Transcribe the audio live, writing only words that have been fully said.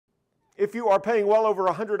If you are paying well over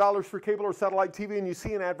 $100 for cable or satellite TV and you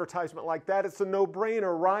see an advertisement like that, it's a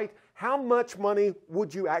no-brainer, right? How much money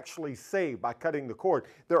would you actually save by cutting the cord?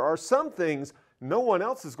 There are some things no one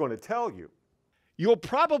else is going to tell you. You'll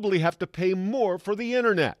probably have to pay more for the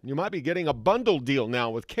internet. You might be getting a bundle deal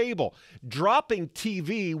now with cable. Dropping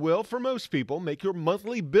TV will, for most people, make your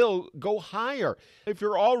monthly bill go higher. If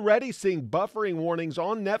you're already seeing buffering warnings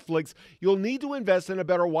on Netflix, you'll need to invest in a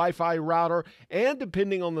better Wi-Fi router, and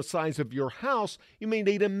depending on the size of your house, you may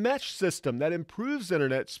need a mesh system that improves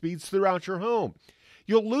internet speeds throughout your home.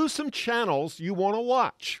 You'll lose some channels you want to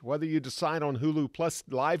watch. Whether you decide on Hulu Plus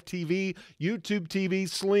Live TV, YouTube TV,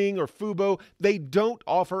 Sling, or Fubo, they don't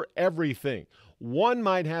offer everything. One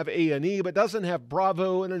might have A&E but doesn't have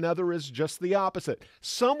Bravo, and another is just the opposite.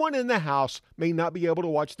 Someone in the house may not be able to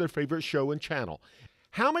watch their favorite show and channel.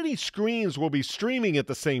 How many screens will be streaming at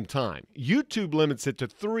the same time? YouTube limits it to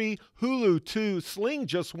 3, Hulu 2, Sling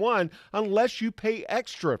just 1, unless you pay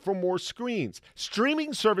extra for more screens.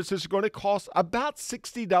 Streaming services are going to cost about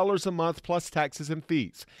 $60 a month plus taxes and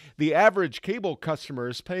fees. The average cable customer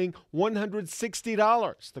is paying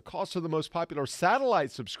 $160. The cost of the most popular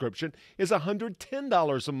satellite subscription is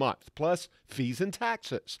 $110 a month plus fees and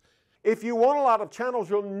taxes. If you want a lot of channels,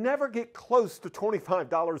 you'll never get close to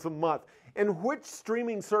 $25 a month. And which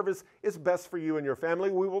streaming service is best for you and your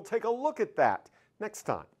family? We will take a look at that next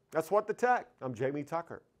time. That's What the Tech. I'm Jamie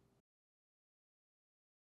Tucker.